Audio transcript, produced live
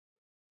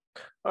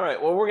All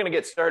right, well, we're going to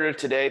get started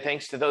today.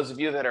 Thanks to those of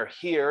you that are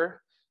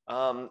here.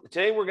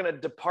 Today, we're going to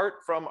depart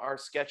from our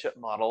SketchUp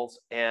models,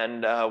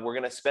 and we're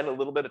going to spend a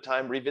little bit of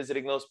time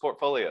revisiting those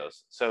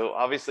portfolios. So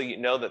obviously, you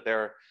know that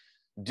they're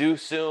due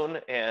soon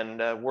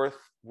and worth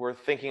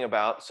thinking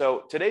about.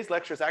 So today's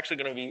lecture is actually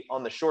going to be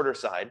on the shorter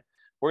side.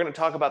 We're going to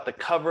talk about the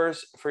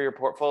covers for your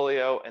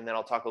portfolio, and then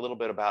I'll talk a little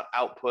bit about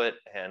output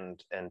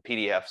and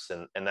PDFs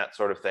and that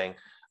sort of thing.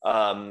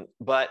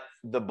 But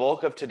the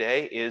bulk of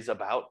today is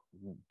about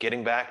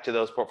getting back to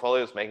those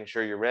portfolios, making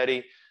sure you're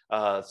ready.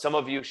 Some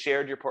of you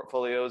shared your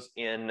portfolios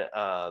in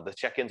the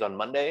check-ins on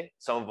Monday.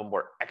 Some of them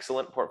were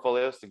excellent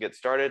portfolios to get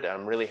started.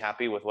 I'm really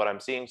happy with what I'm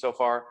seeing so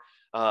far.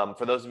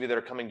 For those of you that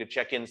are coming to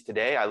check-ins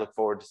today, I look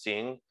forward to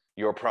seeing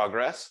your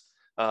progress.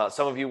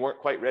 Some of you weren't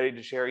quite ready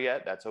to share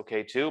yet. That's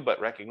okay too, but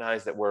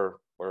recognize that we're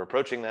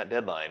approaching that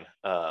deadline.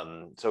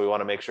 So we want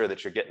to make sure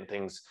that you're getting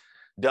things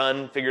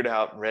done, figured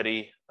out,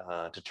 ready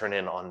to turn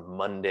in on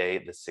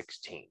Monday the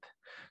 16th.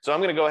 So I'm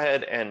going to go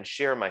ahead and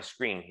share my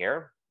screen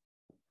here.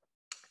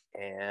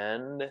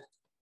 And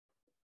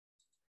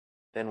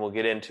then we'll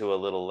get into a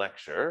little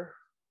lecture.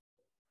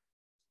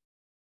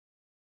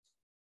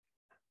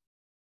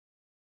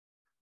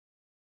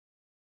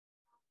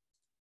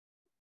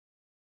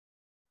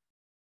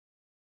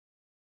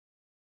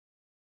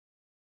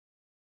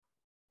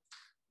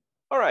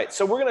 All right,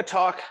 so we're going to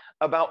talk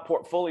about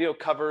portfolio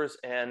covers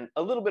and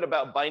a little bit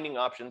about binding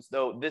options,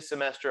 though this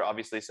semester,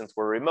 obviously, since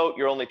we're remote,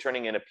 you're only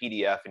turning in a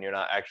PDF and you're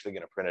not actually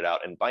going to print it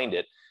out and bind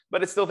it.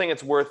 But I still think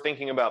it's worth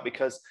thinking about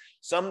because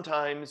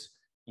sometimes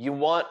you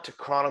want to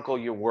chronicle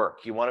your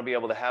work. You want to be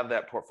able to have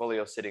that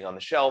portfolio sitting on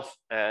the shelf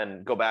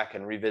and go back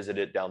and revisit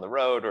it down the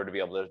road, or to be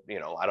able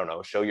to, I don't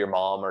know, show your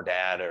mom or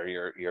dad or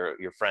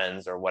your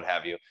friends or what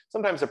have you.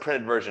 Sometimes a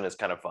printed version is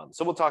kind of fun.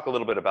 So we'll talk a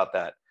little bit about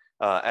that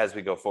as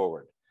we go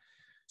forward.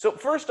 So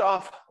first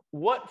off,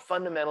 what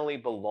fundamentally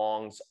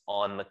belongs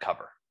on the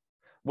cover?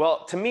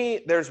 Well, to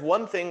me, there's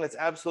one thing that's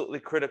absolutely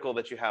critical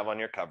that you have on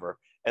your cover,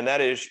 and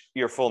that is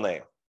your full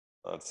name.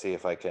 Let's see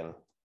if I can.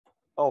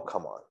 Oh,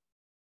 come on.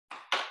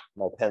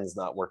 My pen's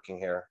not working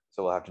here,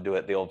 so we'll have to do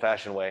it the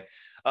old-fashioned way.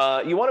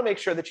 You want to make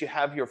sure that you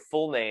have your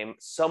full name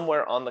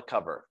somewhere on the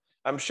cover.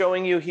 I'm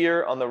showing you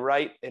here on the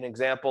right an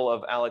example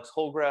of Alex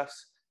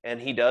Holgraff's. And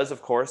he does,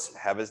 of course,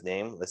 have his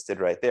name listed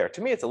right there.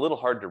 To me, it's a little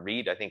hard to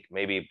read. I think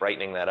maybe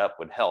brightening that up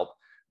would help.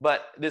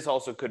 But this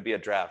also could be a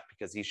draft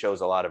because he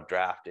shows a lot of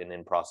draft and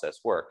in-process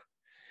work.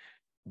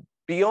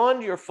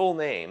 Beyond your full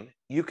name,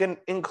 you can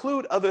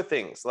include other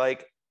things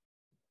like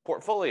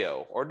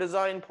portfolio or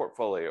design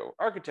portfolio,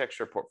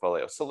 architecture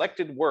portfolio,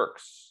 selected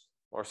works,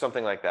 or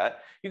something like that.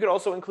 You could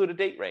also include a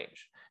date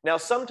range. Now,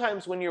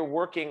 sometimes when you're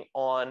working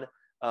on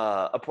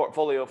a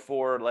portfolio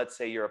for, let's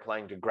say you're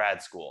applying to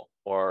grad school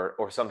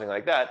or something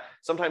like that,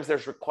 sometimes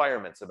there's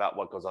requirements about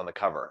what goes on the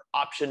cover,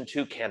 option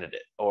 2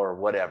 candidate or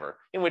whatever,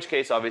 in which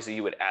case, obviously,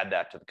 you would add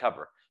that to the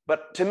cover.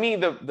 But to me,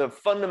 the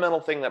fundamental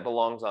thing that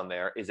belongs on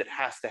there is it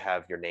has to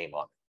have your name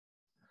on it.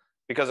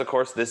 Because, of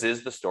course, this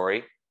is the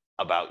story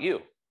about you.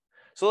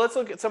 So let's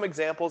look at some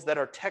examples that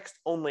are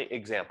text-only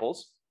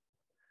examples.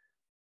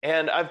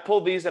 And I've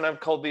pulled these and I've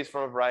culled these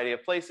from a variety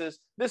of places.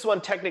 This one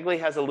technically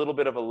has a little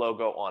bit of a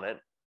logo on it.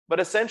 But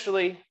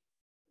essentially,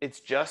 it's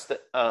just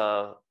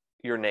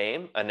your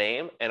name, a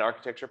name, and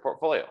architecture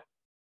portfolio.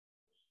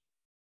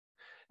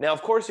 Now,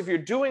 of course, if you're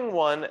doing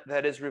one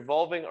that is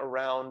revolving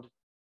around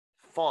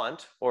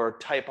font or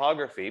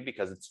typography,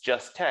 because it's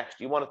just text,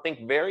 you want to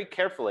think very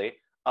carefully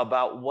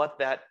about what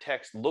that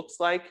text looks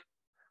like,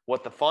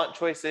 what the font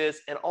choice is,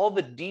 and all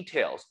the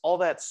details, all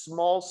that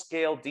small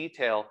scale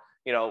detail.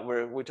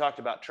 We talked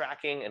about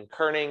tracking and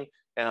kerning.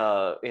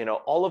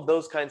 All of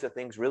those kinds of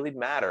things really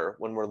matter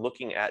when we're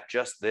looking at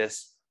just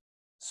this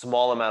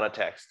small amount of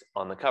text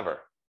on the cover.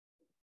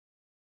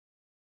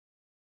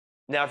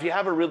 Now, if you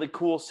have a really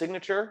cool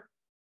signature,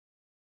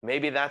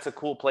 maybe that's a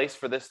cool place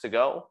for this to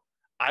go.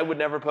 I would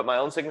never put my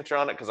own signature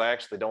on it because I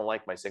actually don't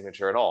like my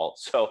signature at all.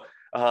 So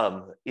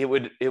it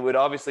would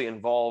obviously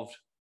involve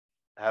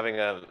having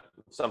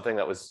something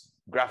that was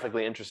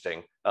graphically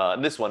interesting.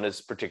 And this one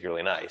is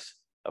particularly nice,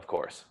 of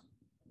course.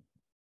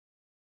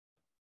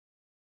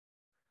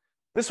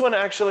 This one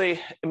actually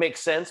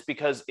makes sense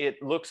because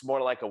it looks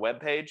more like a web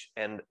page,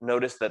 and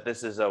notice that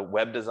this is a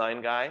web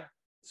design guy.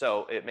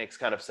 So it makes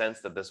kind of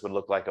sense that this would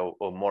look like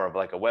more of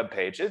like a web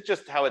page. It's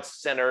just how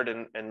it's centered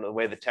and the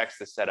way the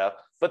text is set up.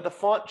 But the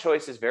font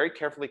choice is very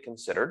carefully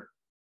considered,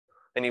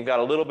 and you've got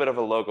a little bit of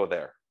a logo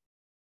there.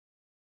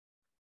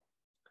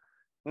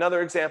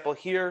 Another example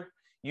here,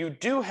 you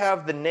do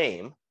have the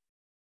name.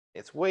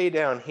 It's way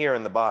down here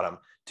in the bottom.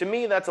 To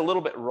me, that's a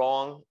little bit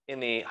wrong in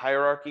the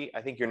hierarchy.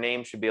 I think your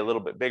name should be a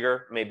little bit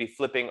bigger, maybe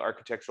flipping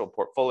architectural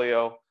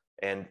portfolio,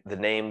 and the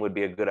name would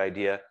be a good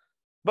idea.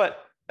 But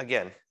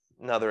again,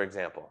 another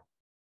example.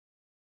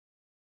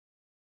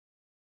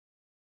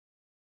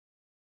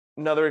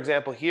 Another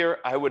example here,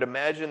 I would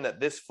imagine that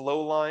this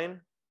flow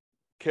line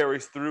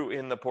carries through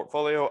in the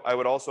portfolio. I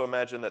would also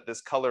imagine that this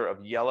color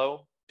of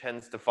yellow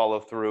tends to follow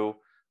through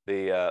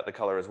the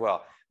color as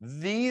well.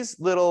 These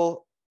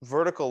little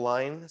vertical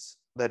lines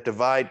that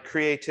divide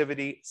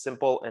creativity,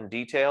 simple, and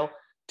detail,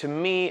 to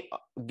me,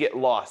 get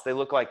lost. They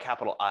look like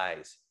capital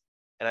I's.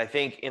 And I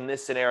think in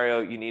this scenario,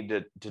 you need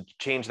to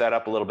change that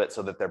up a little bit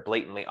so that they're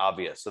blatantly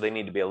obvious. So they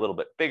need to be a little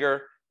bit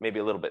bigger, maybe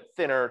a little bit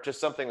thinner, just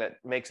something that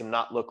makes them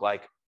not look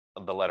like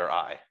the letter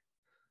I.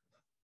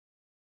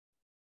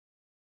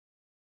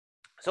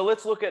 So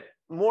let's look at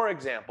more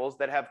examples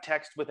that have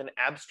text with an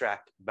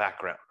abstract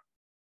background.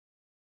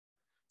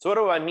 So what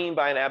do I mean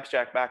by an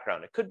abstract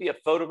background? It could be a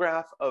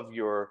photograph of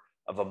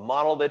a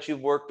model that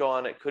you've worked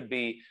on. It could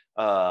be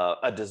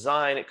a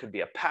design. It could be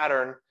a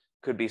pattern.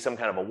 It could be some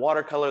kind of a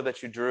watercolor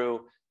that you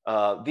drew.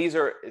 These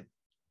are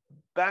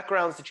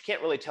backgrounds that you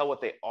can't really tell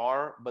what they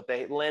are, but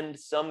they lend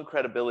some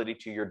credibility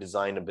to your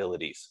design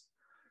abilities.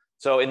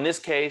 So in this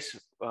case,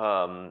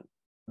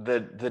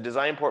 the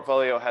design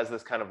portfolio has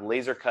this kind of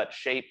laser cut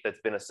shape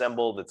that's been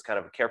assembled. It's kind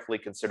of a carefully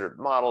considered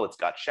model. It's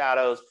got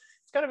shadows.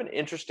 It's kind of an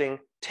interesting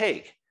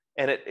take.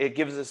 And it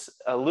gives us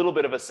a little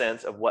bit of a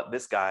sense of what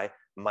this guy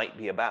might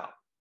be about.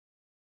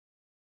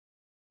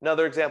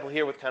 Another example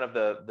here with kind of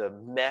the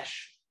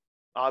mesh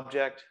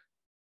object.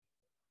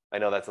 I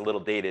know that's a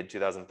little dated,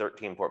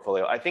 2013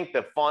 portfolio. I think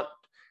the font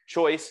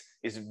choice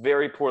is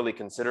very poorly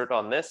considered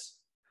on this,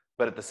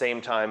 but at the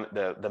same time,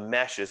 the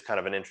mesh is kind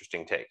of an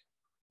interesting take.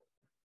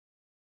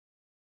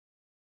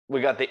 We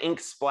got the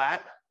ink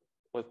splat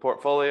with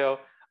portfolio.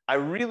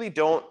 I'm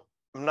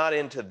not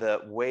into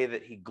the way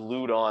that he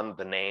glued on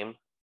the name.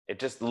 It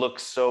just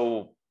looks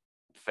so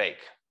fake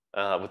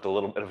with a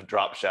little bit of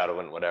drop shadow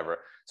and whatever.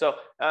 So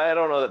I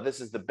don't know that this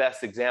is the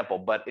best example,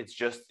 but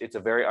it's a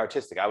very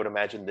artistic. I would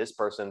imagine this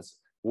person's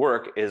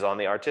work is on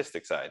the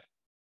artistic side.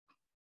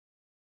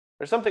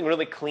 There's something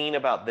really clean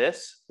about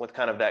this with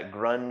kind of that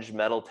grunge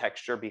metal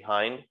texture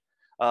behind.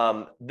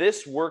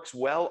 This works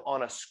well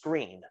on a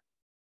screen.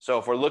 So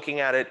if we're looking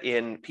at it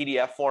in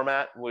PDF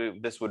format,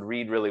 this would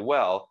read really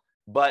well.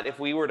 But if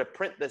we were to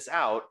print this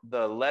out,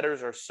 the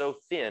letters are so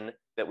thin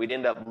that we'd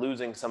end up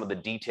losing some of the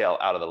detail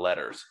out of the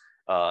letters.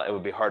 It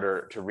would be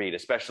harder to read,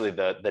 especially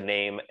the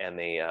name and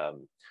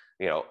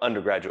the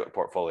undergraduate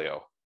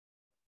portfolio.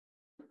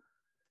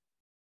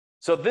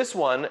 So this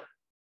one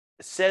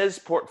says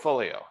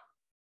portfolio,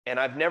 and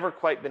I've never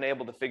quite been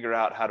able to figure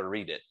out how to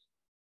read it.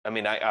 I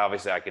mean,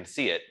 obviously I can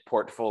see it,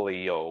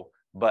 portfolio,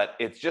 but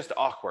it's just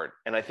awkward.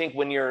 And I think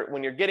when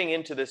you're getting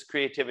into this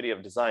creativity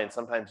of design,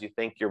 sometimes you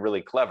think you're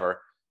really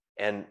clever,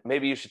 and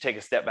maybe you should take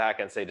a step back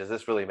and say, does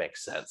this really make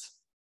sense?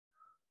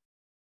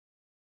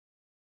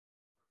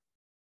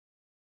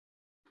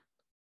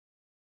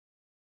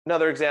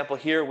 Another example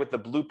here with the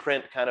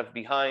blueprint kind of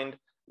behind.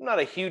 I'm not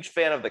a huge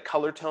fan of the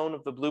color tone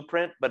of the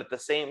blueprint, but at the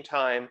same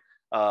time,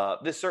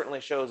 this certainly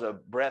shows a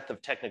breadth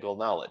of technical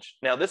knowledge.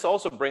 Now, this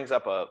also brings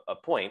up a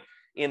point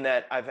in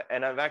that I've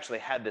actually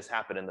had this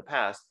happen in the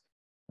past.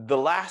 The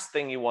last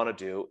thing you want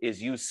to do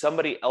is use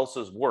somebody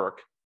else's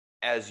work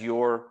as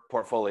your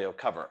portfolio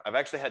cover. I've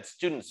actually had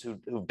students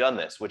who've done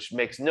this, which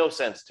makes no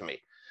sense to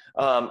me.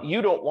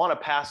 You don't want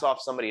to pass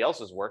off somebody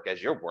else's work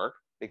as your work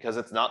because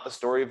it's not the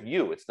story of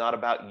you. It's not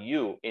about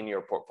you in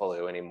your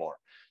portfolio anymore.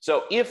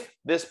 So if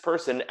this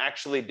person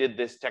actually did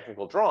this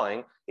technical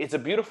drawing, it's a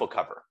beautiful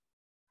cover.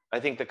 I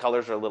think the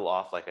colors are a little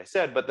off, like I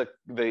said, but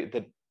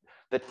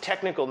the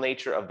technical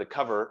nature of the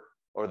cover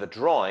or the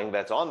drawing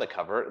that's on the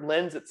cover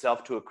lends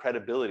itself to a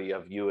credibility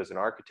of you as an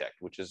architect,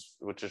 which is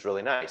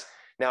really nice.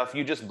 Now, if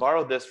you just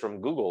borrowed this from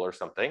Google or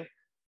something,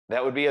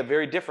 that would be a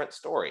very different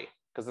story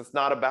because it's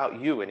not about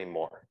you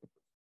anymore.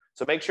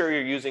 So make sure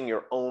you're using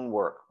your own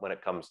work when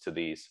it comes to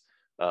these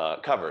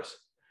covers.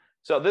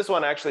 So this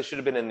one actually should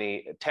have been in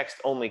the text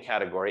only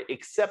category,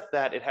 except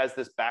that it has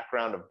this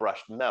background of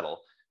brushed metal.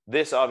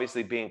 This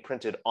obviously being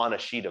printed on a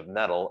sheet of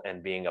metal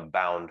and being a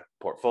bound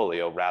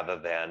portfolio rather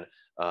than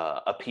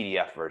a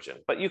PDF version.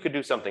 But you could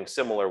do something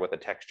similar with a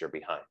texture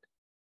behind.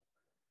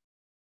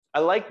 I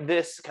like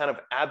this kind of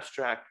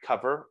abstract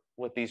cover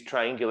with these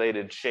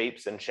triangulated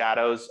shapes and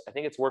shadows. I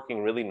think it's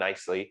working really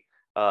nicely.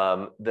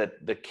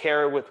 The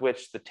care with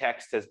which the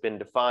text has been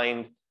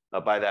defined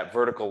by that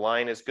vertical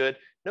line is good.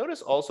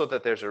 Notice also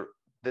that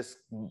this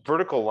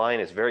vertical line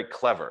is very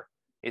clever.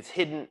 It's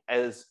hidden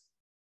as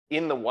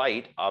in the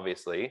white,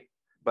 obviously,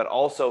 but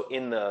also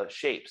in the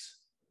shapes.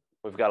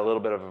 We've got a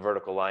little bit of a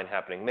vertical line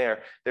happening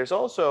there. There's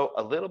also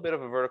a little bit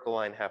of a vertical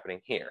line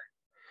happening here.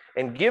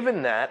 And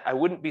given that, I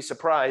wouldn't be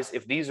surprised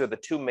if these are the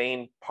two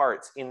main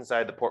parts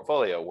inside the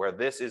portfolio, where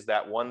this is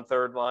that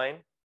 1/3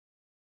 line.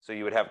 So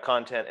you would have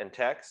content and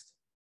text,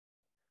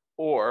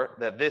 or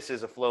that this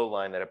is a flow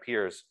line that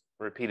appears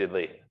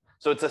repeatedly.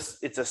 So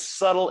it's a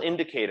subtle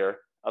indicator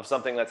of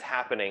something that's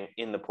happening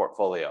in the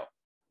portfolio,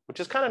 which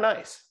is kind of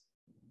nice.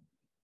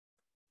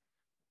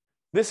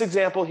 This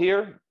example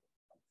here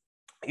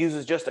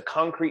uses just a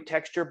concrete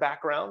texture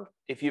background.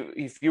 If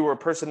you were a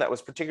person that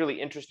was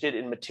particularly interested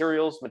in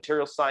material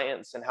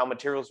science, and how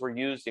materials were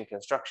used in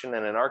construction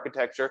and in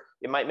architecture,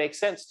 it might make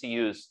sense to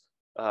use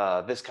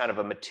this kind of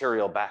a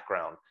material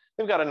background.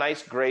 They've got a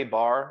nice gray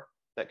bar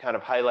that kind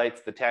of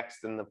highlights the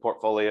text in the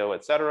portfolio,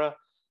 et cetera.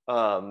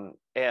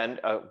 And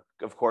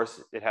of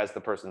course, it has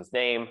the person's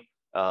name.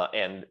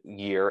 and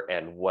year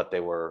and what they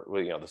were,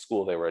 the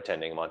school they were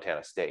attending,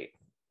 Montana State.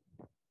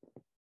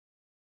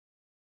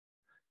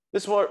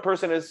 This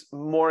person is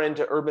more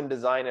into urban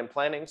design and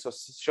planning, so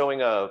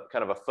showing a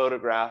kind of a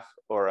photograph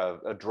or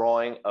a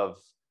drawing of,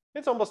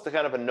 it's almost a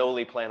kind of a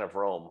Noli plan of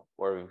Rome,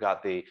 where we've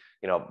got the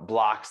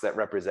blocks that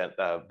represent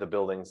the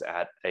buildings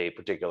at a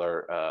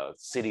particular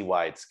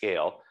citywide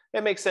scale.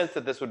 It makes sense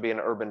that this would be an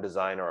urban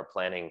design or a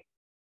planning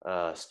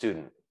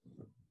student.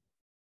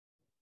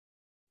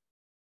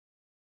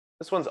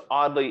 This one's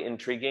oddly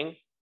intriguing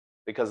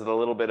because of the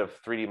little bit of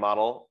 3D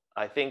model.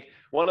 I think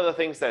one of the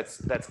things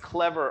that's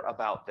clever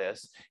about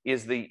this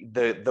is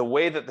the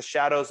way that the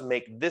shadows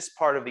make this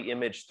part of the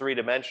image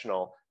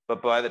three-dimensional,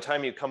 but by the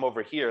time you come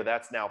over here,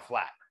 that's now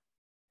flat.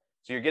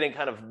 So you're getting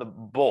kind of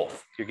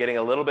both. You're getting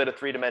a little bit of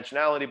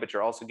three-dimensionality, but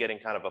you're also getting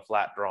kind of a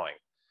flat drawing.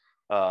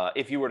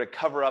 If you were to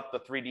cover up the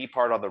 3D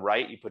part on the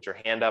right, you put your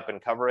hand up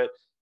and cover it,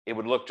 it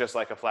would look just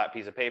like a flat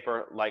piece of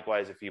paper.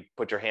 Likewise, if you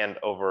put your hand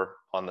over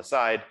on the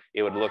side,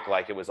 it would look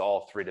like it was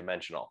all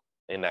three-dimensional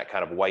in that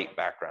kind of white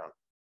background.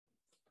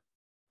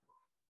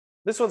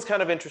 This one's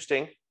kind of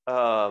interesting.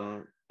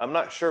 I'm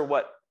not sure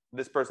what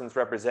this person's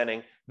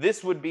representing.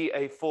 This would be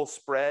a full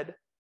spread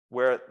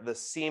where the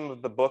seam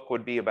of the book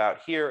would be about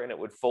here and it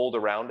would fold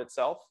around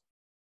itself.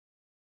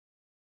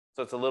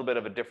 So it's a little bit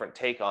of a different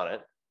take on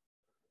it,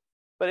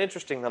 but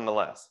interesting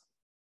nonetheless.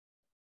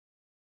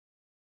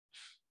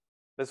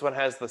 This one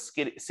has the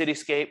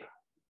cityscape,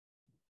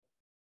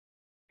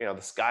 the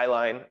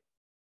skyline.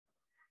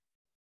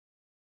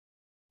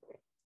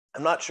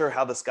 I'm not sure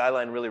how the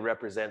skyline really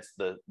represents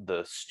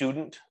the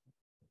student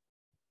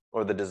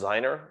or the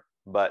designer,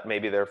 but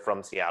maybe they're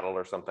from Seattle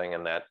or something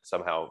and that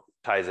somehow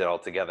ties it all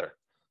together.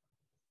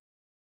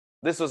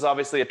 This was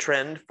obviously a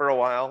trend for a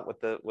while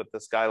with the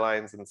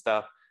skylines and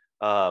stuff.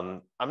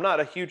 I'm not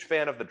a huge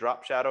fan of the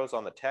drop shadows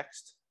on the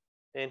text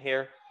in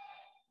here.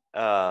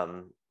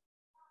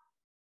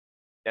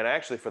 And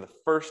actually, for the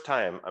first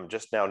time, I'm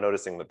just now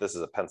noticing that this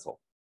is a pencil.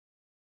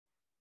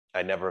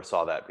 I never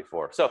saw that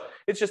before. So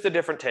it's just a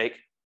different take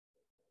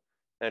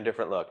and a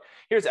different look.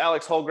 Here's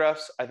Alex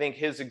Holgraff's. I think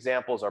his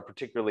examples are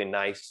particularly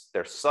nice.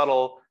 They're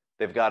subtle.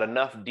 They've got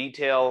enough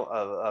detail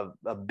of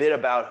a bit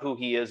about who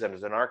he is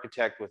as an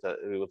architect with a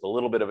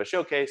little bit of a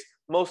showcase,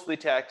 mostly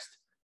text,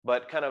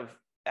 but kind of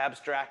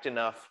abstract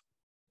enough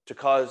to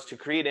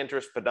create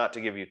interest, but not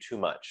to give you too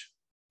much.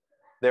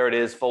 There it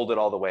is, folded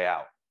all the way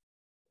out.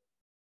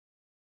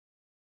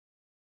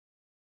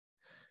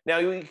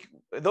 Now,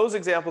 those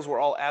examples were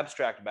all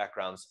abstract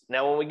backgrounds.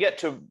 Now, when we get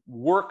to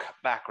work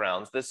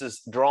backgrounds, this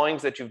is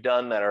drawings that you've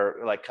done that are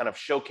like kind of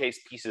showcase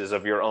pieces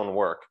of your own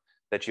work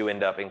that you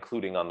end up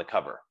including on the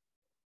cover.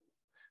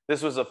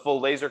 This was a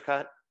full laser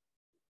cut.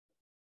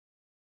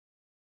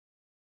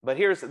 But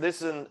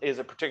this is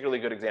a particularly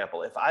good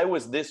example. If I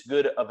was this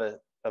good of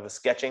a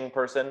sketching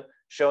person,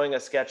 showing a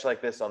sketch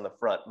like this on the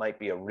front might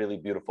be a really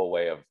beautiful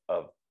way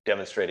of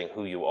demonstrating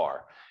who you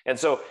are. And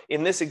so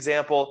in this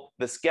example,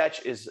 the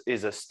sketch is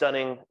a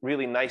stunning,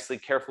 really nicely,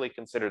 carefully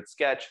considered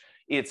sketch.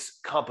 It's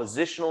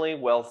compositionally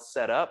well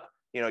set up.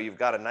 You've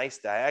got a nice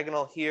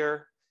diagonal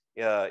here.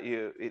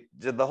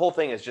 The whole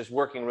thing is just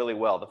working really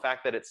well. The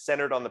fact that it's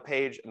centered on the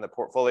page and the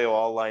portfolio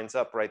all lines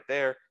up right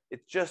there,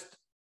 it's just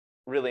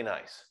really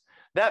nice.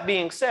 That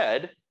being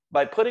said,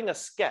 by putting a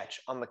sketch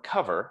on the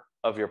cover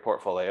of your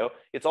portfolio,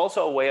 it's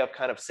also a way of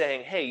kind of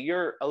saying, hey,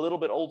 you're a little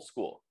bit old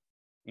school.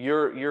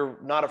 You're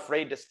not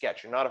afraid to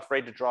sketch. You're not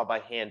afraid to draw by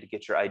hand to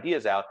get your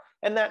ideas out.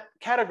 And that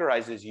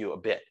categorizes you a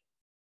bit.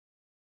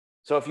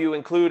 So if you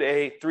include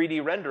a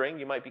 3D rendering,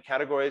 you might be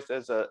categorized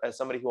as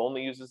somebody who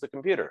only uses the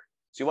computer.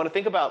 So you want to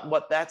think about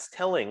what that's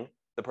telling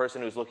the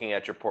person who's looking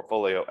at your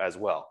portfolio as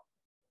well.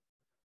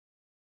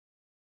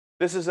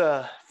 This is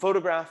a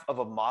photograph of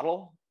a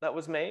model that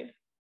was made,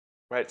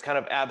 right? It's kind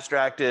of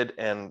abstracted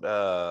and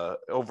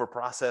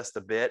over-processed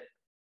a bit,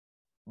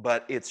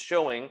 but it's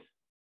showing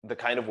the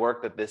kind of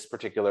work that this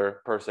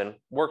particular person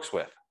works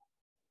with.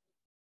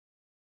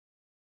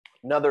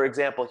 Another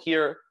example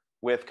here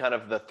with kind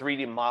of the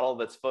 3D model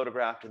that's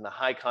photographed in the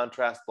high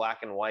contrast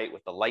black and white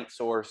with the light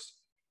source.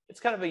 It's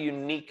kind of a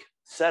unique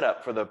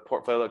setup for the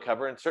portfolio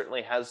cover and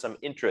certainly has some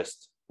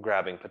interest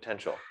grabbing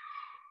potential.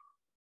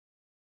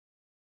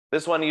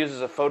 This one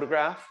uses a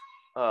photograph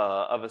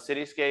of a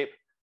cityscape.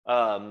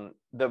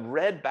 The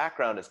red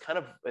background is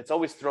it's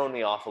always thrown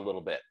me off a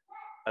little bit.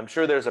 I'm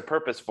sure there's a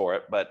purpose for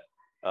it, but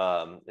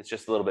it's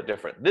just a little bit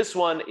different. This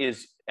one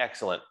is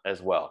excellent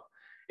as well.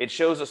 It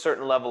shows a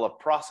certain level of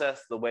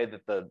process. The way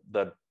that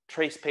the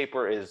trace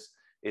paper is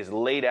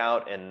laid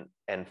out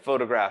and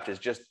photographed is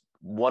just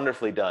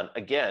wonderfully done.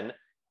 Again,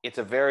 it's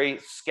a very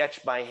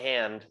sketch by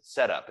hand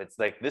setup. It's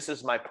like, this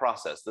is my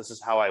process. This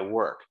is how I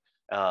work.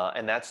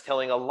 And that's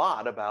telling a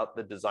lot about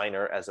the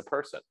designer as a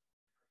person.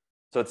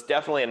 So it's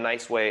definitely a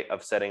nice way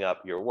of setting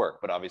up your work,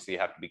 but obviously you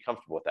have to be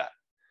comfortable with that.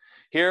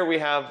 Here we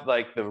have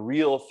like the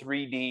real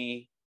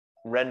 3D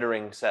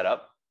rendering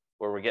setup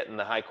where we're getting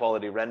the high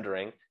quality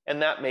rendering.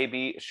 And that may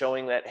be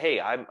showing that, hey,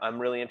 I'm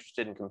really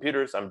interested in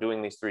computers. I'm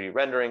doing these 3D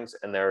renderings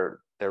and they're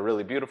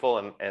really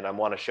beautiful and I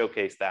want to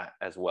showcase that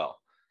as well.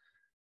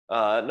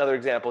 Another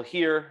example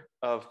here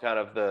of kind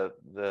of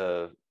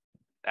the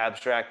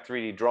abstract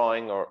 3D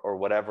drawing or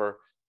whatever,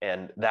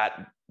 and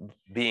that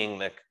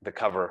being the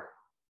cover.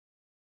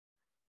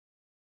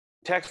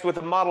 Text with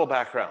a model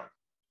background.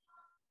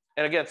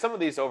 And again, some of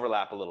these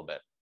overlap a little bit.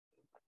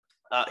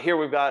 Here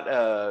we've got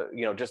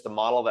just the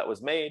model that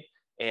was made,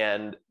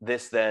 and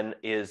this then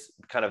is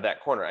kind of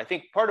that corner. I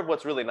think part of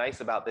what's really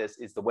nice about this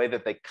is the way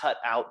that they cut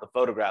out the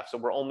photograph. So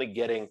we're only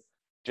getting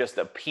just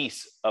a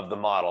piece of the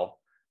model,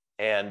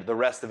 and the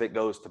rest of it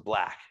goes to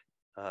black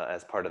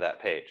as part of that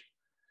page.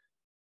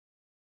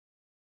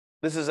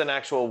 This is an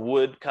actual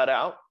wood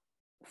cutout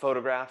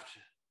photographed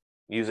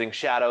using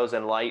shadows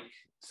and light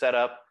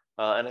setup,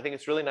 and I think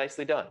it's really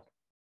nicely done.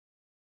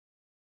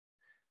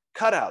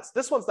 Cutouts.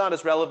 This one's not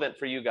as relevant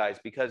for you guys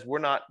because we're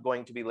not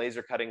going to be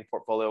laser cutting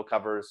portfolio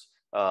covers.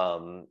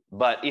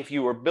 But if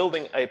you were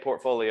building a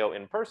portfolio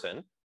in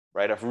person,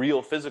 right, a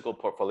real physical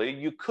portfolio,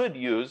 you could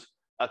use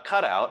a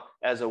cutout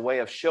as a way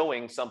of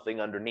showing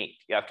something underneath.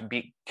 You have to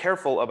be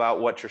careful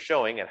about what you're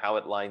showing and how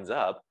it lines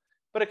up,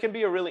 but it can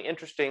be a really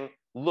interesting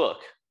look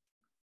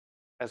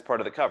as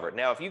part of the cover.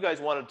 Now, if you guys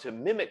wanted to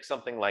mimic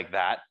something like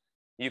that,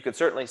 you could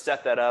certainly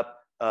set that up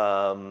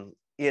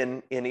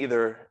in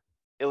either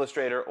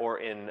Illustrator or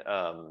in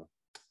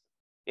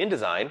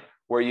InDesign,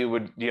 where you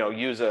would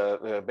use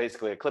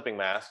basically a clipping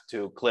mask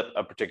to clip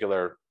a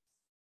particular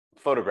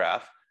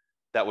photograph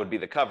that would be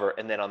the cover,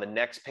 and then on the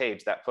next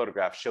page that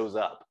photograph shows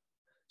up.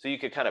 So you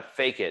could kind of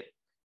fake it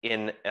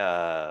in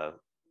the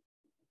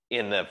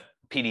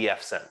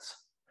PDF sense.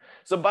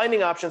 So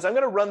binding options, I'm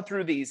going to run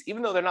through these,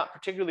 even though they're not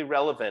particularly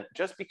relevant,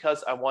 just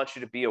because I want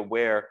you to be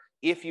aware,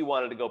 if you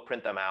wanted to go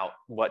print them out,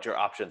 what your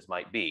options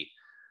might be.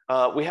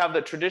 We have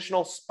the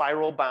traditional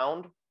spiral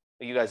bound.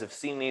 You guys have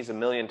seen these a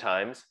million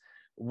times.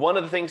 One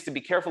of the things to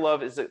be careful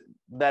of is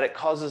that it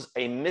causes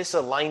a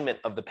misalignment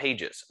of the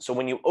pages. So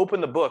when you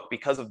open the book,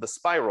 because of the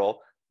spiral,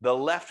 the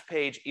left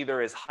page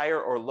either is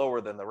higher or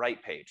lower than the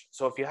right page.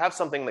 So if you have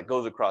something that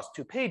goes across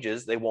two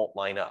pages, they won't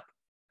line up.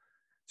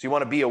 So you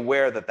want to be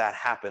aware that that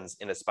happens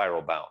in a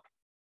spiral bound.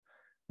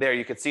 There,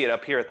 you can see it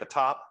up here at the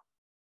top,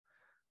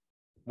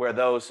 where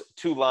those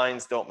two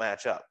lines don't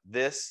match up.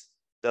 This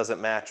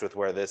doesn't match with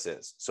where this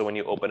is. So when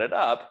you open it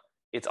up,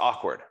 it's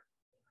awkward.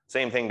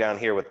 Same thing down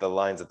here with the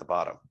lines at the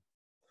bottom.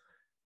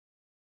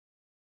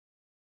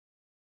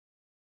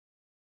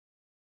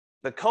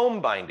 The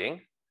comb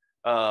binding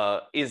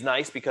is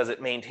nice because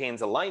it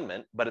maintains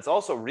alignment, but it's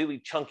also really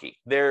chunky.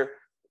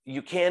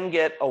 You can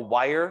get a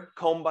wire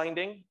comb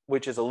binding,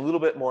 which is a little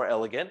bit more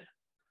elegant.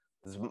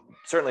 It's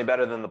certainly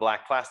better than the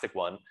black plastic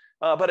one,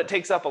 but it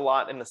takes up a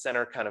lot in the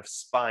center kind of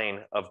spine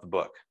of the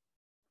book.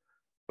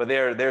 But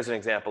there's an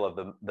example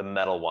of the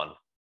metal one.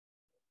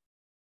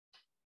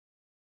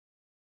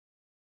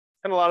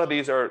 And a lot of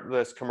these are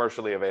less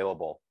commercially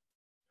available.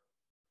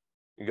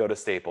 You go to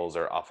Staples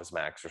or Office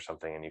Max or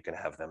something and you can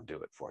have them do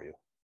it for you.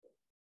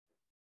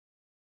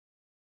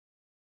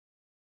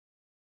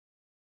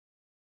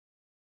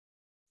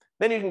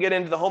 Then you can get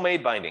into the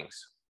homemade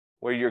bindings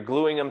where you're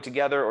gluing them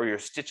together or you're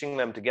stitching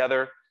them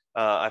together.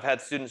 I've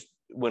had students,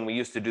 when we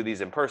used to do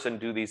these in person,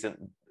 do these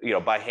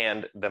by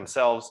hand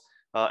themselves.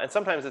 And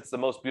sometimes it's the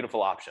most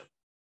beautiful option.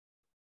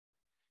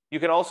 You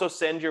can also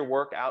send your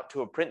work out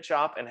to a print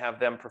shop and have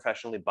them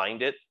professionally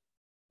bind it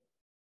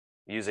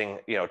using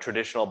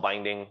traditional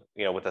binding,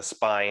 with a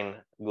spine,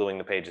 gluing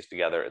the pages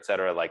together, et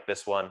cetera, like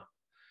this one.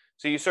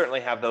 So you certainly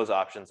have those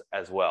options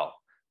as well.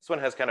 This one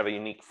has kind of a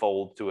unique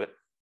fold to it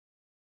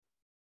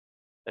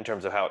in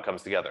terms of how it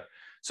comes together.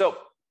 So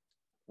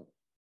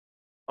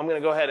I'm going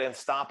to go ahead and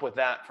stop with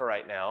that for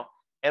right now.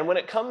 And when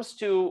it comes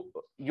to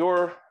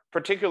your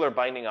particular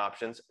binding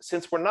options,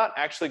 since we're not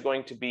actually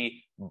going to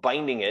be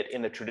binding it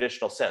in the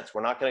traditional sense,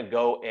 we're not going to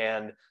go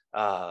and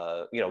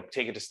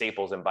take it to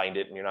Staples and bind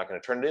it, and you're not going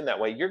to turn it in that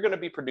way. You're going to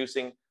be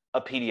producing a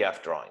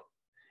PDF drawing.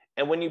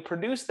 And when you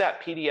produce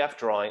that PDF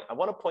drawing, I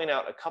want to point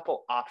out a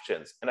couple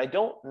options. And I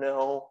don't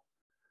know,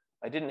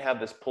 I didn't have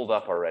this pulled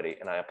up already,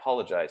 and I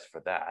apologize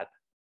for that.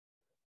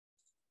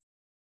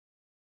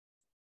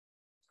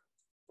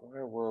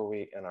 Where were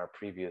we in our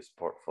previous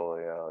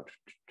portfolio?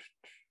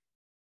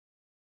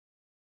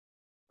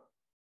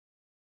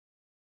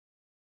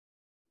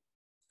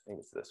 I think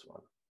it's this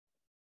one.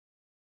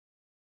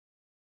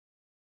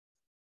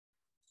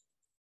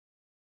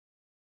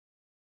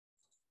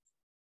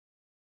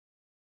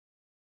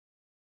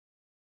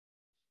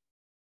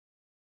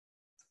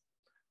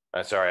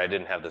 Sorry, I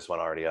didn't have this one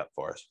already up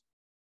for us.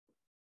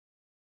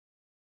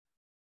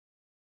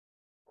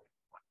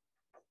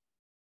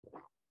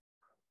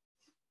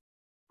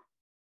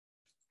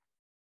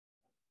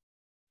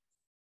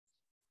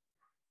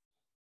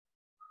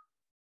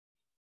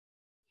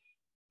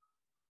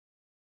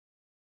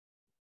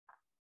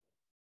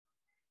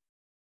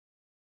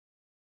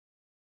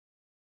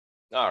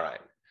 All right,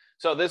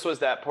 so this was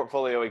that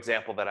portfolio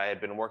example that I had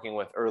been working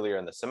with earlier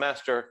in the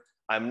semester.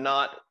 I'm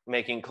not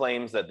making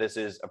claims that this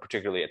is a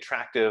particularly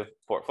attractive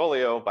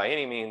portfolio by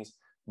any means,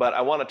 but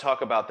I want to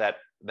talk about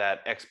that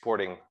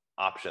exporting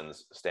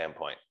options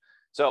standpoint.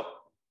 So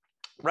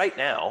right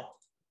now,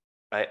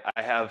 I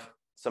have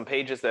some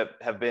pages that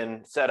have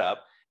been set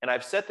up, and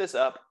I've set this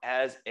up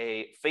as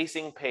a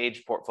facing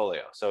page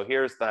portfolio. So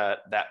here's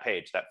that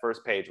page, that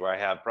first page where I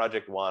have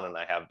project one and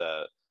I have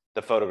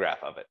the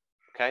photograph of it,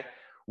 okay?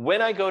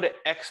 When I go to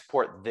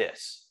export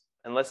this,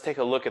 and let's take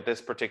a look at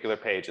this particular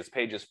page, it's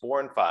pages 4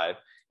 and 5.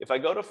 If I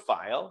go to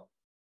File,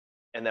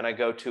 and then I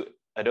go to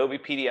Adobe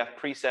PDF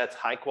Presets,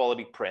 High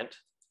Quality Print,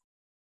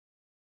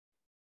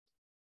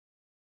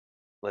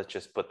 let's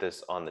just put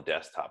this on the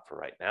desktop for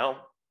right now.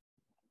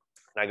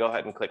 And I go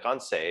ahead and click on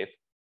Save.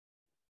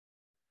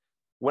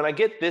 When I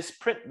get this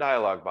print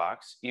dialog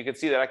box, you can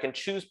see that I can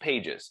choose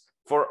pages.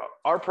 For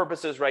our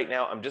purposes right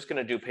now, I'm just going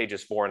to do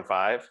pages 4 and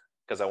 5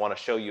 because I want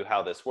to show you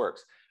how this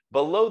works.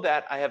 Below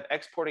that, I have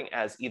exporting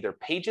as either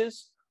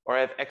pages or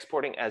I have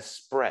exporting as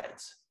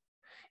spreads.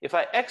 If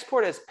I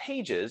export as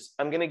pages,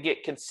 I'm going to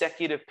get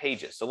consecutive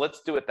pages. So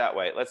let's do it that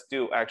way. Let's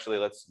do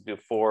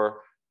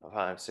 4,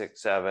 5,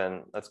 6,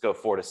 7. Let's go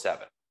 4 to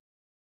 7.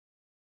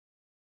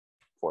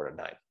 4 to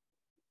 9.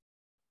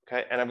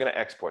 Okay, and I'm going to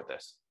export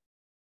this.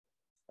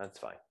 That's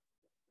fine.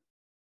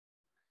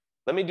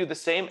 Let me do the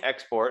same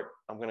export.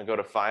 I'm going to go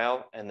to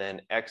File and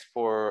then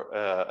Export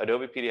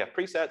Adobe PDF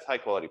Presets, High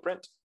Quality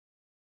Print.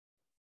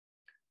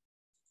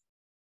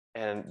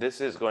 And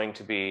this is going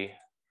to be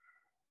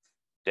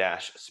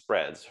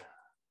 -spreads.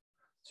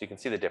 So you can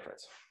see the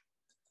difference.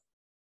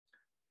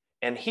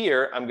 And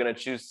here I'm going to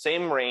choose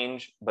same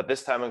range, but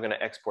this time I'm going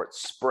to export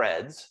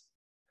spreads.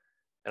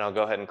 And I'll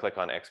go ahead and click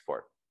on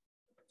Export.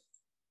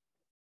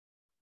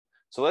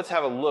 So let's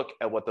have a look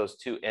at what those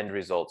two end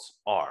results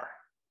are.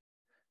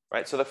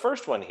 Right, so the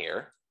first one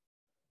here,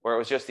 where it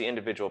was just the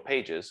individual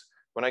pages,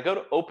 when I go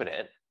to open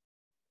it,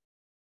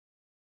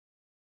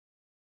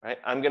 right,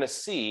 I'm going to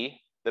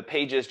see the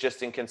pages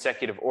just in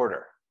consecutive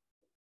order.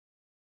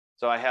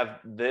 So I have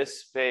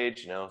this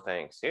page, no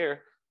thanks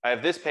here. I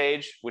have this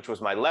page, which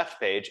was my left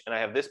page, and I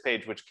have this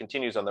page, which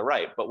continues on the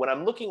right. But when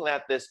I'm looking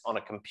at this on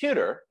a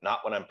computer,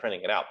 not when I'm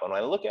printing it out, but when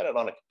I look at it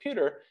on a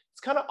computer,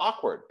 it's kind of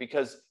awkward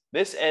because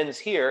this ends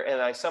here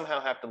and I somehow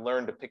have to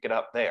learn to pick it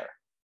up there.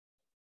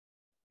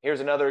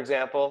 Here's another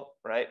example,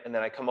 right? And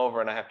then I come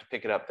over and I have to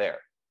pick it up there.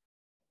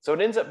 So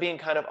it ends up being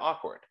kind of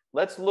awkward.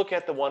 Let's look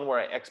at the one where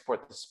I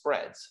export the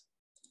spreads.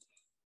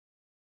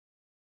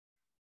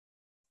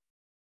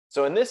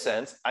 So in this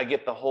sense, I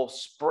get the whole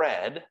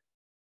spread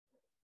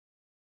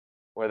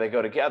where they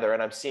go together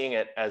and I'm seeing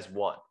it as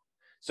one.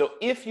 So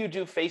if you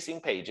do facing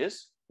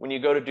pages, when you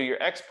go to do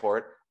your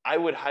export, I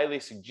would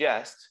highly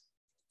suggest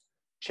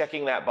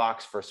checking that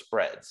box for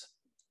spreads.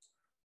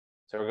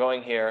 So we're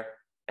going here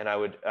and I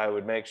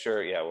would make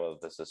sure, yeah, well,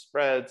 this is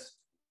spreads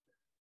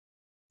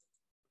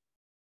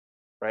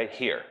right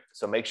here.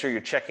 So make sure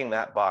you're checking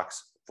that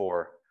box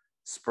for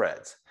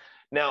spreads.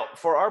 Now,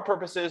 for our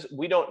purposes,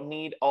 we don't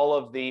need all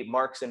of the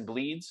marks and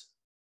bleeds.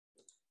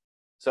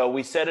 So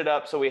we set it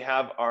up so we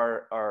have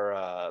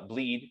our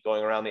bleed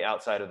going around the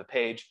outside of the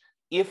page.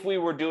 If we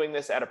were doing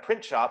this at a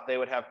print shop, they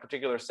would have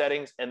particular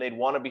settings and they'd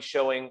want to be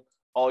showing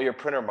all your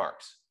printer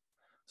marks.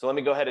 So let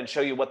me go ahead and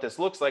show you what this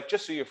looks like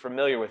just so you're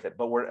familiar with it.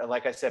 But we're,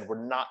 like I said,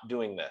 we're not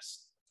doing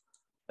this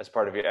as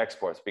part of your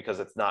exports because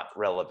it's not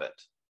relevant.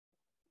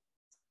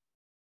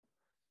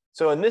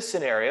 So in this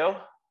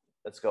scenario,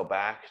 let's go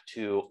back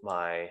to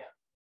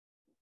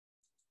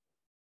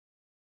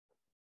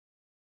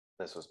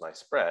this was my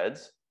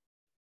spreads.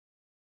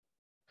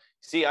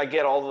 See, I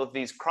get all of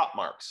these crop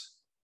marks.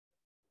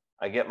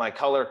 I get my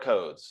color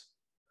codes,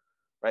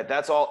 right?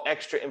 That's all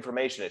extra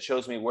information. It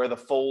shows me where the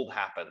fold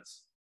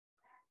happens.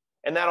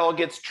 And that all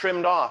gets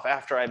trimmed off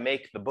after I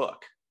make the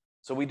book.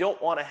 So we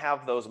don't want to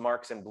have those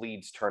marks and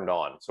bleeds turned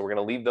on. So we're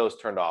going to leave those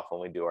turned off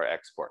when we do our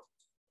export.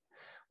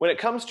 When it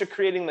comes to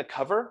creating the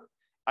cover,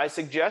 I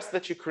suggest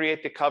that you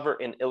create the cover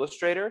in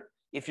Illustrator.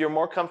 If you're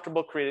more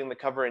comfortable creating the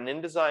cover in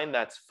InDesign,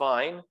 that's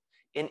fine.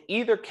 In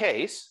either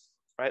case,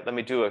 right, let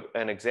me do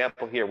an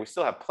example here. We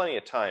still have plenty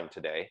of time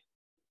today.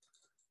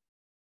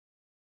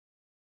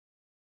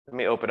 Let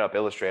me open up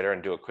Illustrator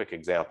and do a quick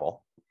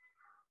example.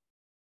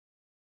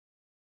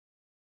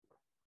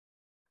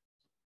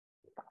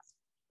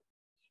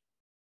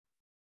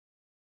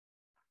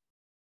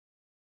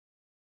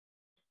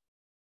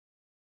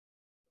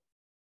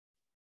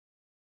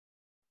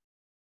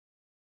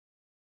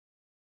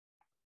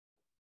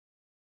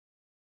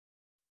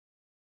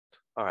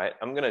 All right,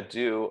 I'm going to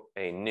do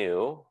a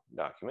new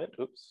document.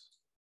 Oops.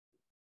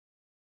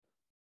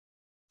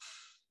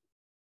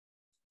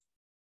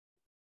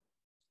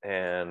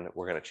 And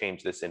we're going to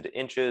change this into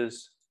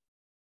inches.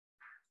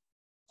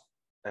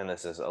 And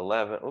this is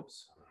 11.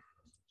 Oops.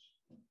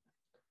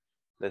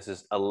 This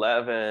is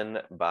 11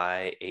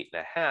 by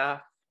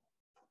 8.5.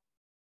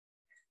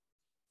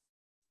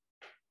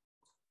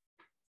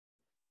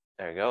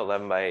 There you go,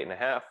 11 by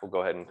 8.5. We'll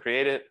go ahead and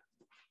create it.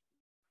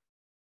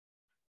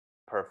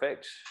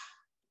 Perfect.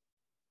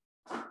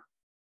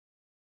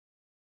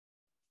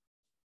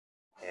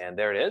 And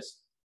there it is.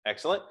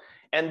 Excellent.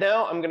 And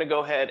now I'm going to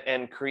go ahead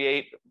and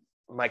create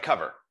my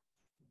cover.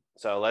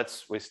 So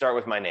we start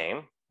with my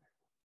name.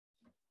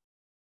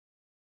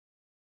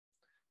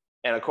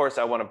 And of course,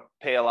 I want to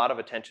pay a lot of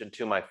attention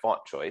to my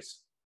font choice.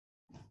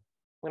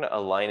 I'm going to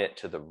align it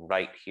to the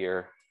right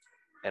here.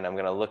 And I'm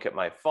going to look at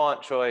my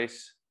font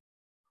choice.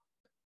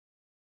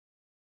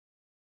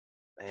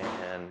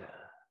 And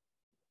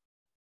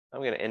I'm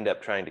going to end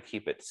up trying to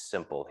keep it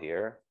simple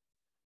here.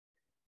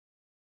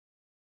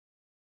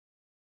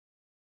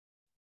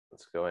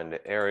 Let's go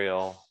into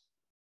Arial.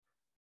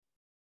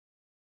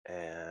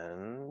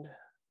 And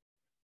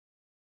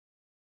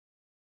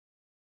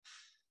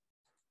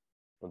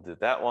we'll do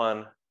that one.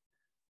 I'm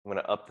going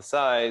to up the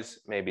size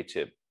maybe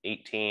to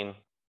 18.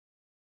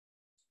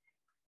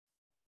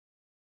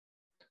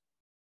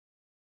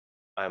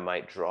 I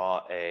might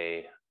draw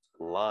a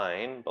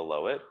line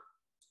below it.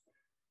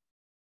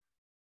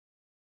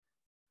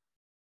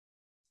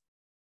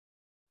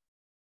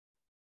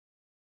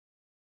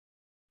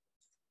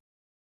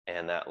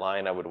 And that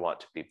line I would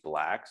want to be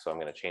black. So I'm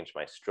going to change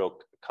my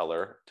stroke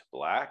color to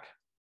black.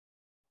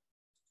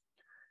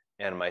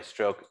 And my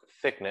stroke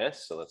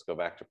thickness, so let's go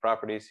back to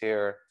properties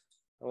here.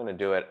 I'm going to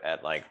do it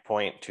at like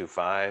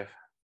 0.25.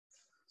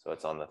 So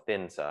it's on the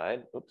thin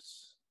side.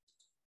 Oops.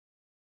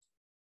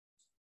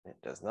 It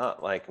does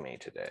not like me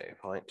today.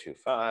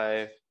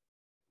 0.25.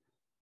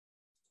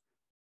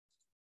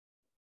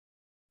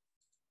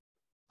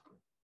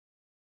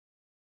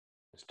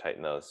 Just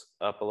tighten those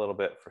up a little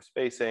bit for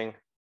spacing.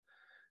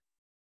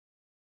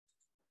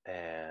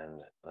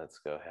 And let's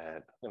go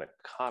ahead. I'm going to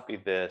copy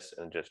this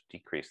and just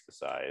decrease the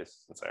size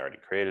since I already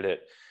created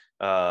it.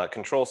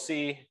 Control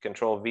C,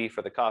 Control V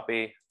for the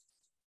copy.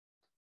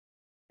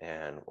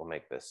 And we'll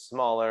make this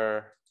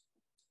smaller.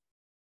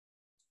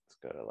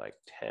 Let's go to like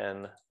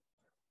 10.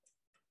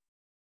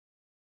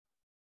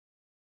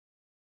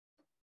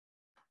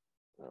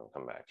 We'll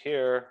come back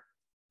here.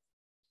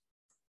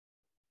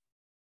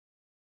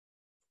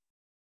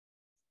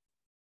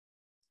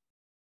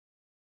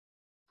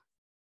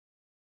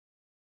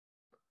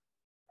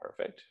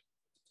 Perfect.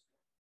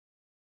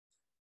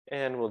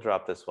 And we'll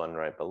drop this one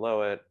right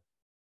below it.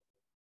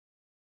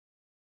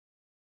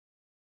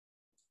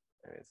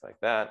 Maybe it's like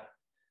that.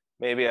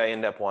 Maybe I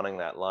end up wanting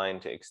that line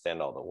to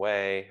extend all the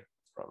way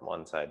from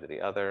one side to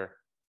the other.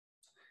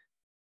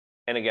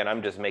 And again,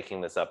 I'm just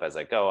making this up as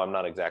I go. I'm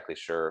not exactly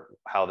sure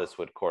how this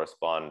would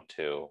correspond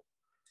to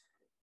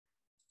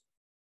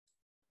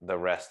the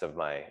rest of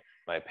my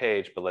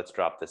page, but let's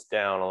drop this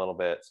down a little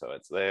bit so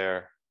it's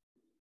there.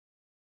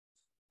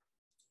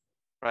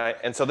 Right,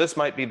 and so this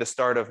might be the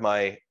start of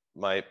my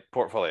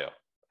portfolio.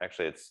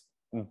 Actually, it's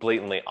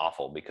blatantly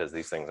awful because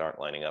these things aren't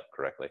lining up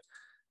correctly.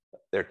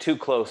 They're too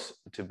close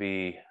to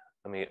be.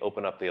 Let me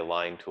open up the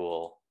align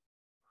tool.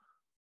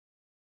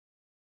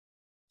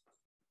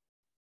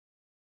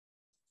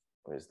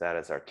 Use that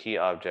as our key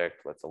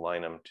object. Let's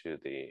align them to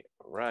the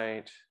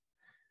right.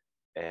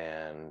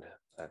 And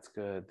that's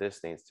good. This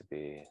needs to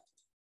be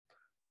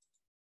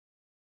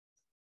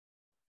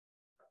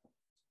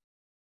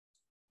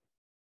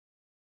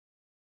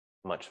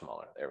much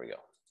smaller. There we go.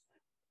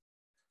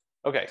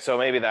 Okay, so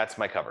maybe that's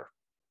my cover.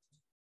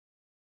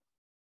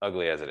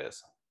 Ugly as it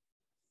is.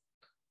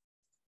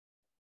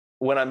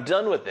 When I'm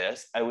done with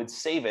this, I would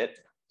save it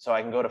so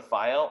I can go to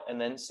File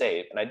and then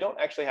Save. And I don't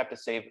actually have to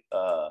save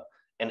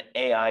an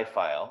AI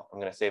file. I'm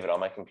going to save it on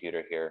my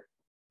computer here.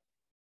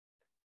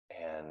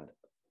 And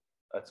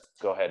let's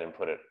go ahead and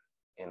put it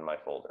in my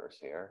folders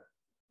here.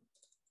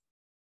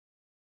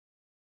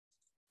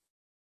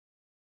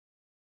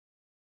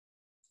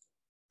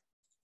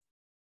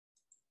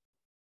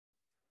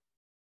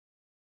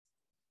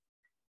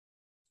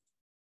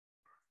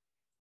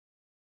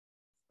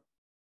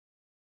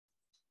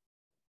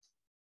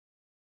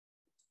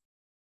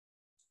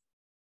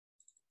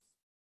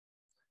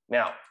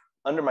 Now,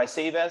 under my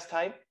Save As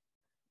type,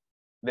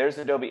 there's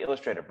Adobe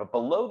Illustrator, but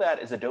below that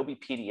is Adobe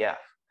PDF.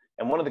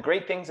 And one of the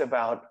great things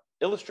about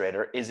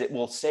Illustrator is it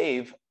will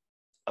save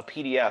a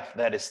PDF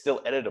that is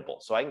still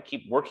editable. So I can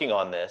keep working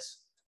on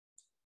this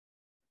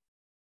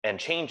and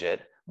change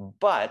it,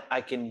 but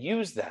I can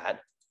use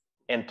that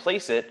and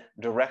place it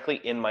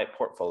directly in my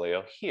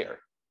portfolio here.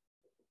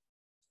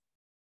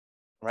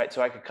 Right,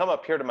 so I could come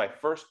up here to my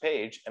first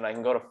page and I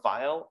can go to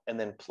File and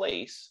then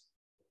Place.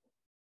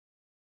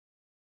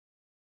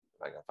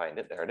 If I can find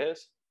it, there it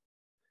is.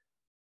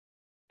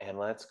 And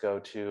let's go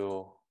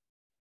to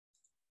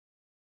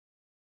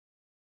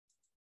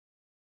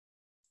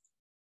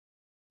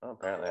oh,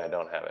 apparently I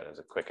don't have it as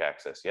a quick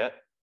access yet.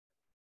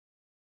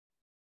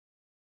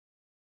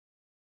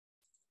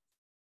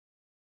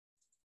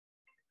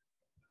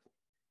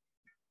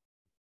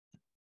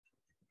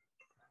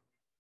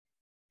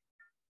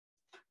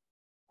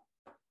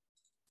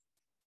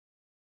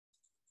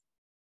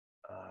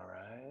 All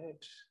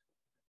right.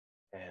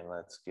 And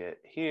let's get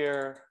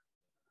here.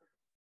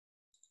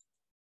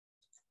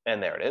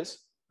 And there it is.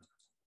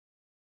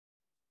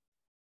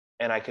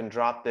 And I can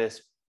drop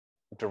this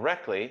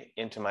directly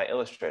into my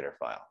Illustrator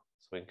file.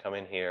 So we can come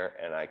in here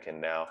and I can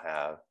now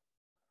have,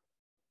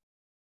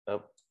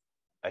 oh,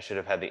 I should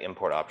have had the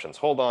import options.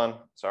 Hold on,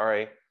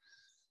 sorry.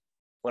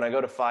 When I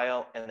go to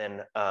File and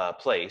then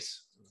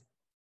Place,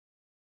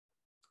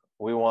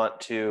 we want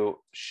to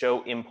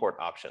show import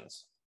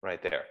options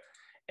right there.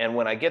 And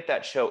when I get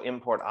that show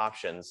import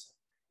options,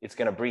 it's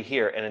going to be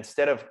here. And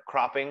instead of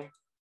cropping,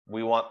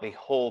 we want the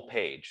whole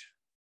page.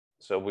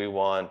 So we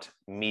want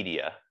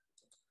media.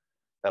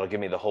 That'll give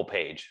me the whole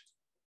page.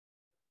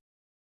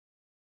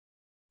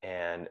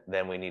 And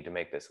then we need to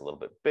make this a little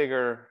bit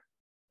bigger.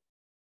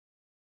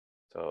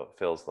 So it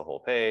fills the whole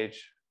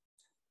page.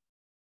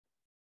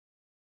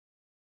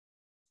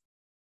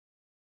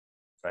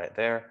 Right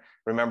there.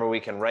 Remember, we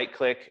can right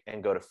click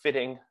and go to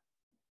fitting,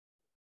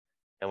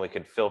 and we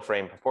could fill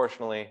frame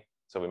proportionally.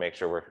 So we make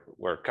sure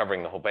we're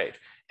covering the whole page.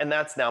 And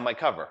that's now my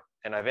cover,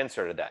 and I've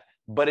inserted that.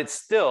 But it's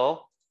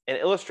still an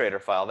Illustrator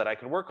file that I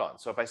can work on.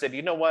 So if I said,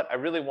 you know what, I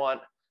really want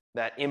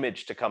that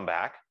image to come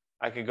back,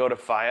 I could go to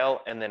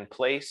File and then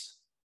Place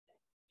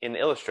in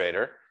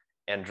Illustrator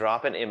and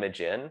drop an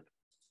image in.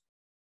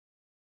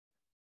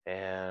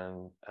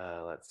 And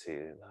let's see.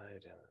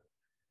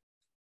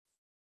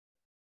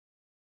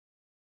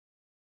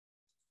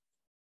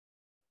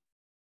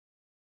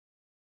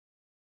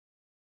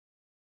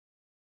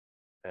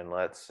 And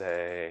let's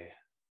say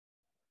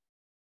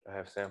I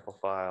have sample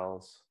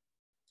files.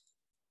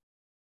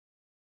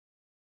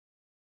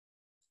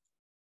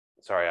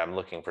 Sorry, I'm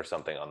looking for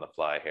something on the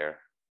fly here.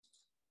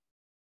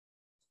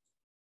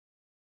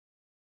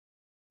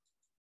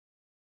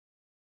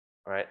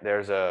 All right,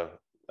 there's a,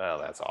 oh,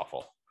 that's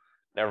awful.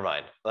 Never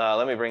mind.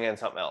 Let me bring in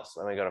something else.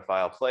 Let me go to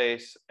File,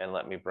 Place, and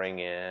let me bring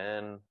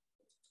in,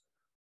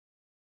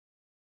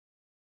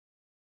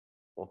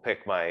 we'll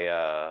pick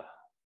my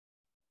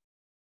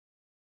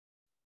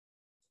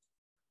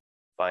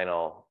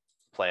final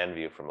plan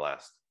view from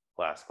last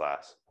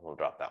class. We'll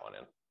drop that one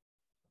in.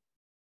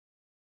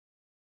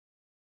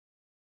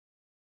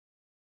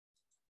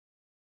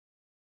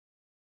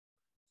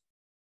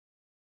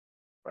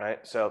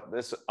 Right, so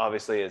this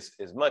obviously is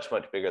much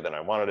bigger than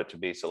I wanted it to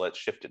be. So let's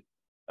shift it.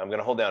 I'm going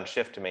to hold down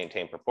Shift to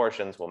maintain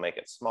proportions. We'll make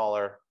it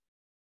smaller.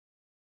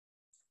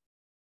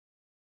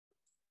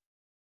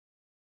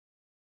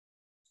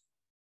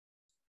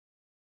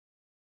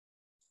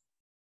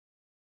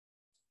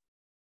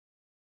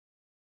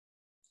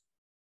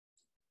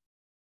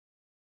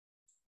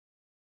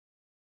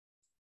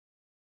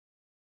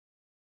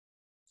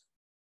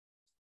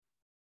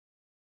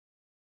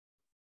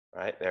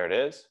 Right, there it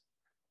is.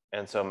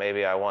 And so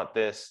maybe I want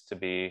this to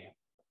be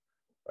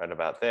right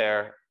about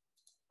there.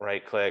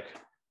 Right click,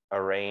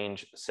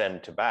 arrange,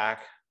 send to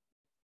back,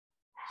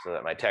 so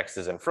that my text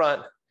is in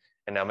front.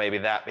 And now maybe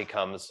that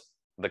becomes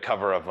the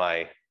cover of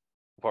my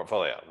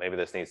portfolio. Maybe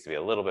this needs to be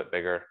a little bit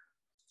bigger.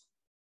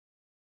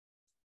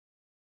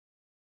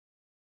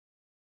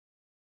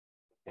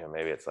 You know,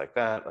 maybe it's like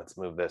that. Let's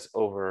move this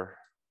over.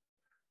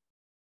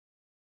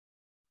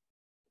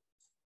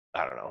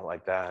 I don't know,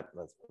 like that.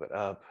 Let's move it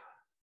up.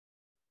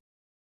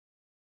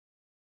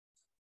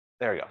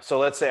 There we go. So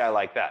let's say I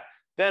like that.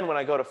 Then when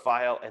I go to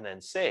File and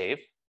then Save,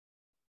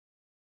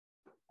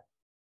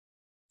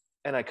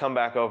 and I come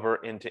back over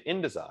into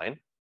InDesign,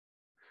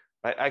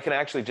 right, I can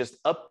actually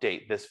just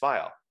update this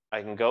file.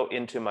 I can go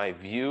into my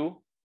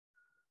View,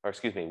 or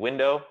excuse me,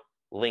 Window,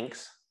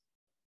 Links,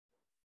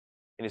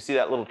 and you see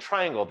that little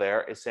triangle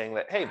there is saying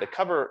that, hey, the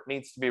cover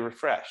needs to be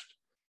refreshed.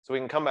 So we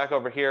can come back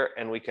over here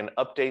and we can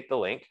update the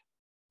link,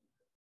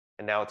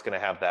 and now it's going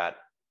to have that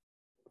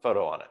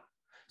photo on it.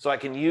 So I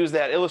can use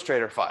that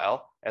Illustrator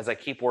file as I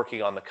keep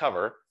working on the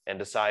cover and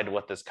decide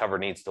what this cover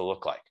needs to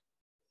look like.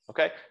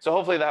 Okay, so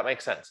hopefully that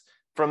makes sense.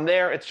 From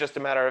there, it's just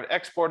a matter of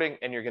exporting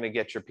and you're going to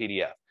get your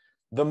PDF.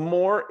 The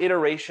more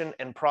iteration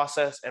and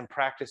process and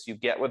practice you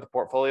get with the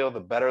portfolio, the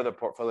better the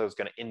portfolio is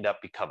going to end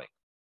up becoming.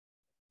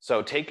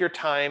 So take your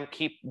time,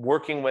 keep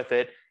working with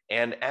it.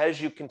 And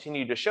as you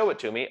continue to show it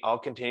to me, I'll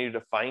continue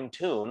to fine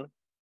tune,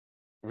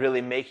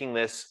 really making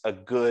this a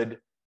good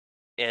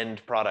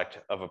end product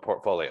of a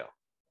portfolio.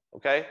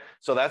 Okay,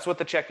 so that's what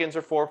the check-ins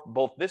are for,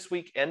 both this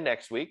week and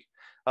next week.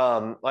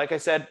 Like I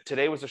said,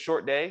 today was a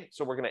short day,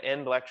 so we're going to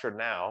end lecture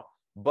now.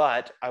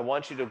 But I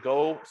want you to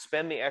go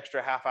spend the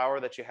extra half hour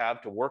that you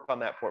have to work on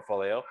that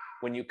portfolio.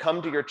 When you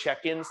come to your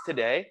check-ins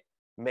today,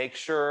 make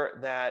sure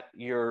that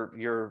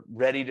you're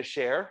ready to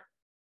share.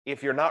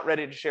 If you're not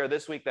ready to share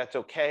this week, that's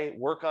okay.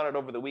 Work on it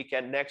over the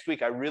weekend. Next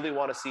week, I really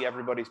want to see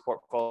everybody's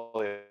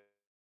portfolio.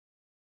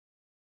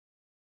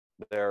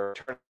 Their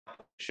turn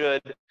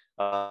should.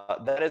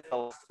 That is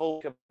a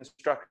full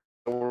instruction.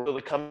 We're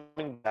really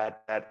coming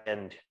at that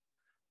end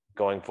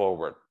going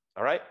forward.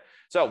 All right.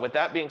 So with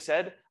that being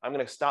said, I'm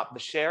going to stop the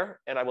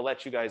share and I will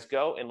let you guys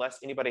go unless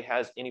anybody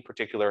has any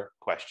particular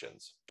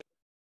questions.